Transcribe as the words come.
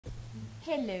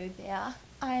Hello there.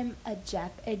 I'm a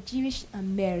J.A.P, a Jewish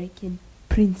American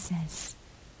princess.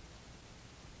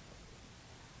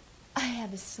 I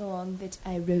have a song that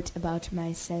I wrote about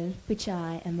myself, which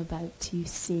I am about to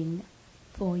sing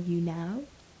for you now.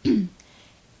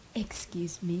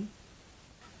 Excuse me.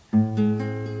 I'm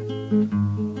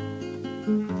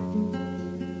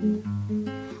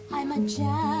a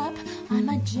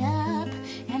J.A.P,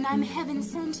 and I'm heaven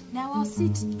sent. Now I'll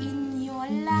sit in your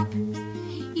lap,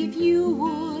 if you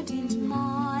wouldn't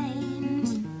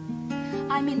mind.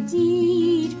 I'm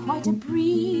indeed quite a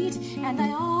breed, and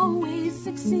I always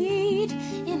succeed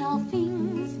in all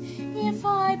things if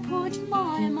I put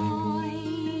my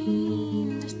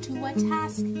mind to a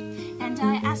task. And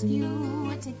I ask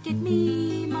you to get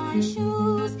me my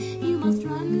shoes. You must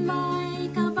run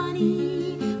like a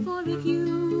bunny, for if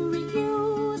you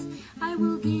refuse, I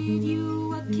will give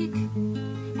you a kick,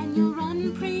 and you'll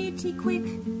run pretty quick.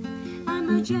 I'm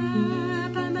a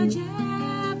J.A.P, I'm a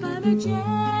J.A.P, I'm a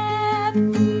J.A.P.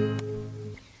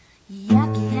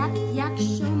 Yak, yak, yak,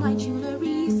 show my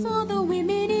jewelry, so the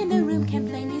women in the room can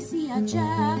plainly see a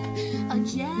J.A.P, a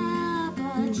J.A.P,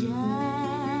 a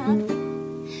J.A.P.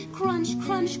 Crunch,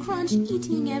 crunch, crunch,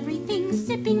 eating everything,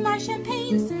 sipping my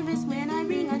champagne service when I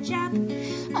ring a J.A.P,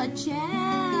 a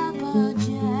J.A.P, a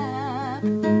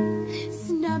J.A.P.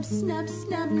 Snub, snub,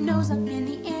 snub, nose up in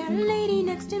the air, lady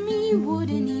next to me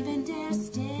wouldn't even dare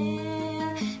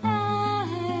stare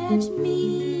at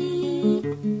me.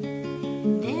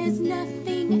 There's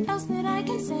nothing else that I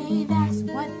can say, that's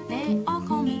what they all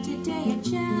call me today, a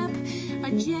J.A.P,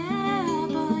 a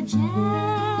J.A.P, a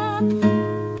J.A.P.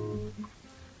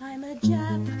 I'm a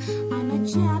J.A.P, I'm a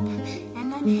J.A.P,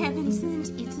 and I'm heaven sent.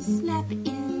 It's a slap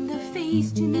in the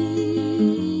face to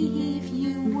me if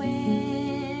you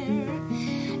wear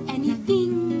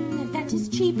anything that is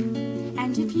cheap.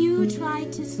 And if you try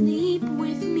to sleep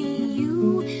with me,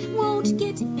 you won't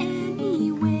get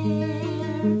anywhere.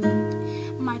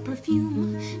 My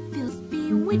perfume fills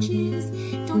bewitches.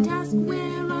 Don't ask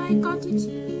where I got it,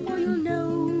 or you'll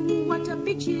know what a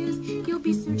bitch is. You'll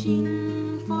be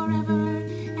searching forever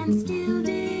and still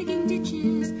digging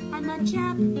ditches. I'm a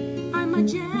J.A.P, I'm a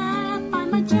J.A.P,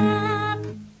 I'm a J.A.P.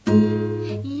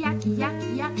 Yak, yak,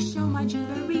 yak, show my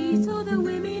jewelry, so the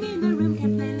women in the room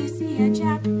can plainly see a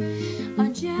J.A.P, a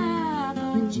J.A.P,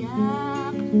 a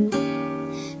J.A.P.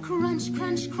 Crunch,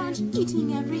 crunch, crunch,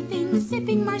 eating everything,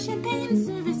 sipping my champagne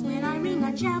service when I ring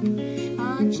a J.A.P,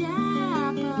 a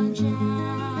J.A.P, a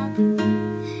J.A.P.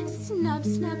 Snub,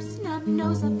 snub, snub,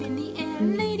 nose up in the air,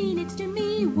 lady next to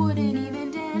me wouldn't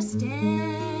even dare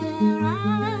stare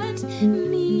at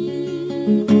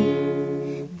me.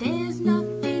 There's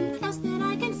nothing else that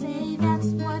I can say, that's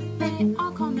what they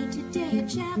all call me today, a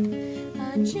J.A.P,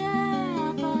 a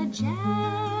J.A.P, a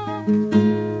J.A.P.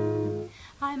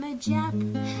 I'm a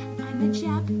J.A.P, I'm a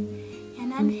J.A.P,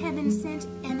 and I'm heaven sent,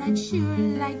 and I'd sure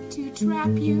like to trap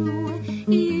you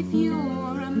if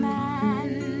you're a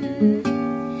man.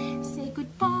 Say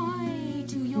goodbye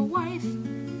to your wife,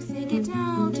 say get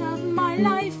out of my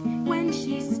life. When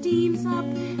she steams up,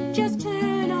 just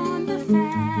turn on the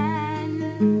fan.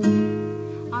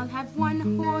 I'll have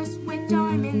one horse with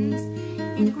diamonds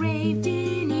engraved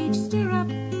in each stirrup.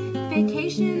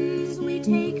 Vacations we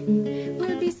take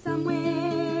will be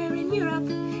somewhere in Europe,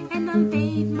 and I'll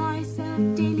bathe myself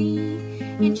daily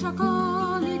in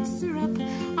chocolate syrup.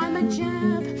 I'm a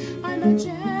J.A.P, I'm a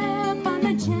J.A.P, I'm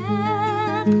a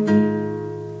J.A.P.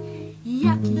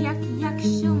 Yak, yak, yak,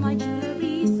 show my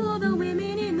jewelry, so the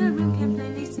women in the room can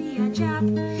plainly see a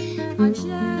J.A.P, a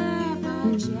J.A.P,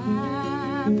 a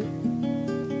J.A.P.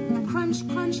 Crunch,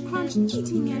 crunch, crunch,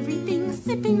 eating everything,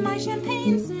 sipping my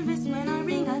champagne service when I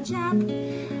ring a J.A.P,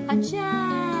 a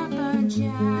J.A.P, a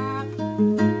J.A.P.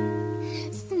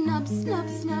 Snub, snub,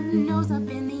 snub, nose up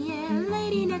in the air,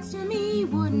 lady next to me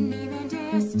wouldn't even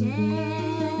dare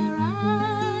stare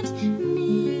at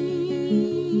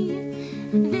me.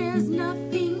 There's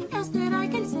nothing else that I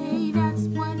can say, that's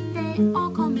what they all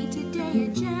call me today, a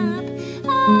J.A.P,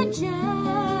 a J.A.P.